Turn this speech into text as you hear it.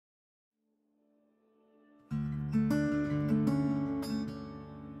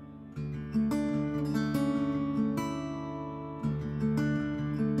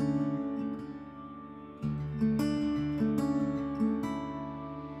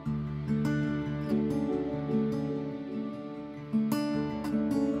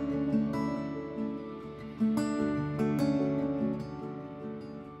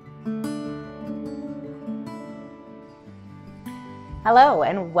Hello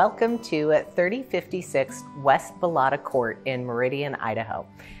and welcome to 3056 West Balata Court in Meridian, Idaho.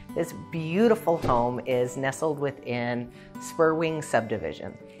 This beautiful home is nestled within Spurwing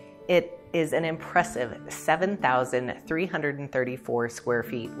subdivision. It is an impressive 7,334 square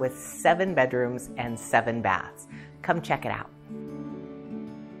feet with 7 bedrooms and 7 baths. Come check it out.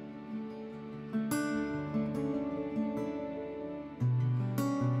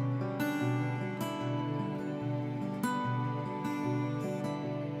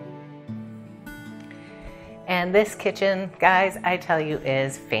 And this kitchen, guys, I tell you,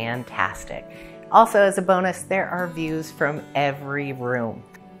 is fantastic. Also, as a bonus, there are views from every room.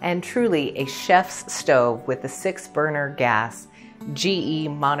 And truly a chef's stove with a 6-burner gas GE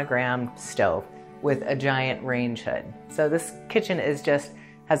monogrammed stove with a giant range hood. So this kitchen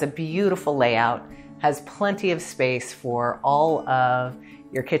has a beautiful layout, has plenty of space for all of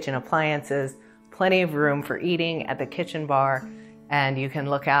your kitchen appliances, plenty of room for eating at the kitchen bar, and you can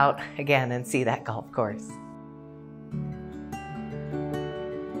look out again and see that golf course.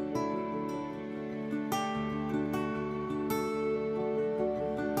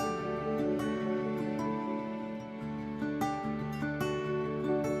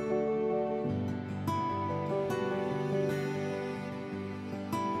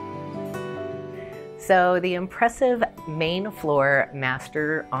 So the impressive main floor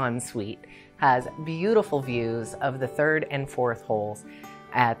master ensuite has beautiful views of the 3rd and 4th holes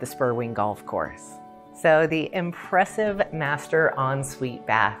at the Spurwing golf course. So the impressive master ensuite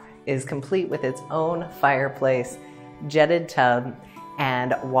bath is complete with its own fireplace, jetted tub,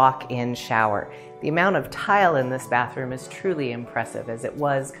 and walk-in shower. The amount of tile in this bathroom is truly impressive as it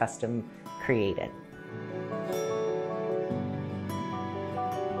was custom created.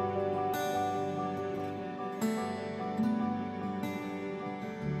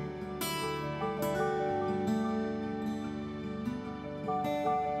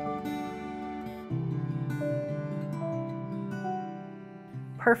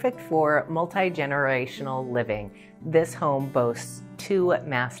 Perfect for multi-generational living, this home boasts 2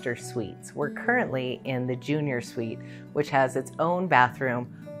 master suites. We're currently in the junior suite, which has its own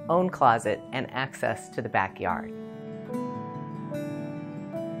bathroom, own closet, and access to the backyard.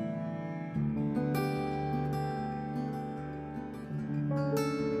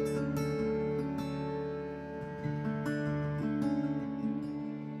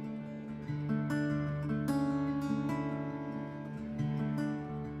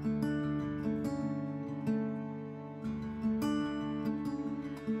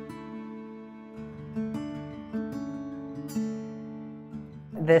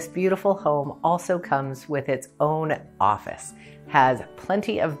 This beautiful home also comes with its own office, has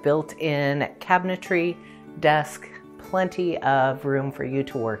plenty of built-in cabinetry, desk, plenty of room for you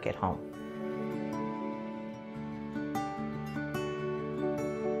to work at home.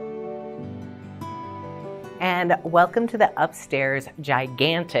 And welcome to the upstairs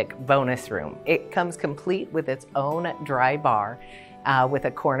gigantic bonus room. It comes complete with its own dry bar with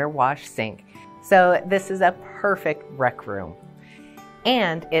a corner wash sink. So this is a perfect rec room.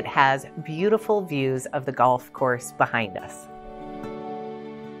 And it has beautiful views of the golf course behind us.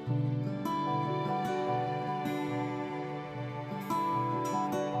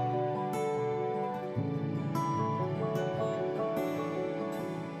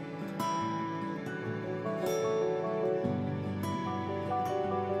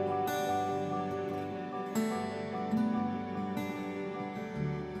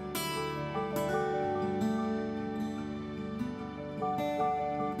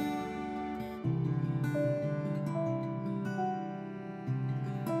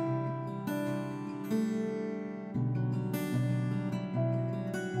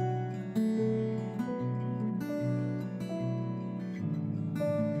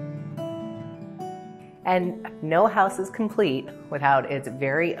 And no house is complete without its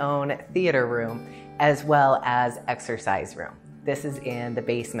very own theater room as well as exercise room. This is in the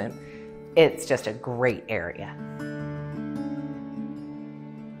basement. It's just a great area.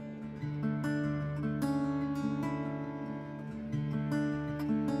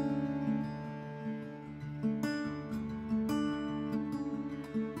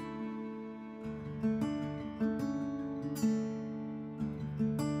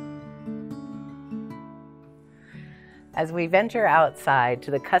 As we venture outside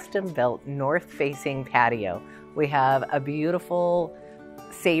to the custom-built north-facing patio, we have a beautiful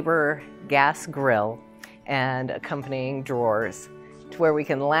Sabre gas grill and accompanying drawers to where we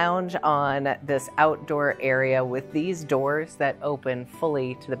can lounge on this outdoor area with these doors that open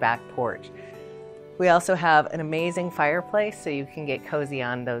fully to the back porch. We also have an amazing fireplace so you can get cozy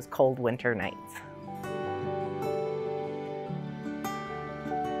on those cold winter nights.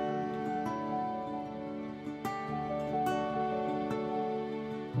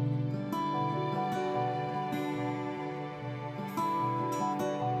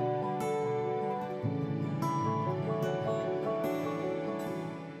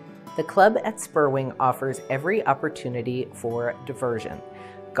 The club at Spurwing offers every opportunity for diversion.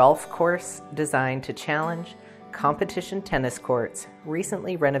 Golf course designed to challenge, competition tennis courts,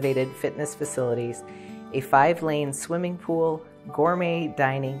 recently renovated fitness facilities, a 5-lane swimming pool, gourmet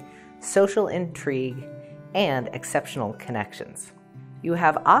dining, social intrigue, and exceptional connections. You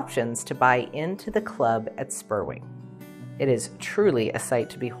have options to buy into the club at Spurwing. It is truly a sight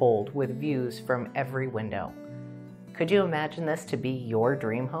to behold with views from every window. Could you imagine this to be your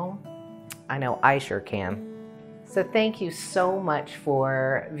dream home? I know I sure can. So thank you so much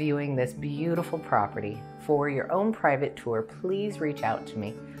for viewing this beautiful property. For your own private tour, please reach out to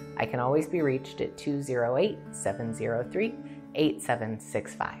me. I can always be reached at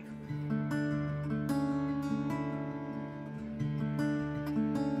 208-703-8765.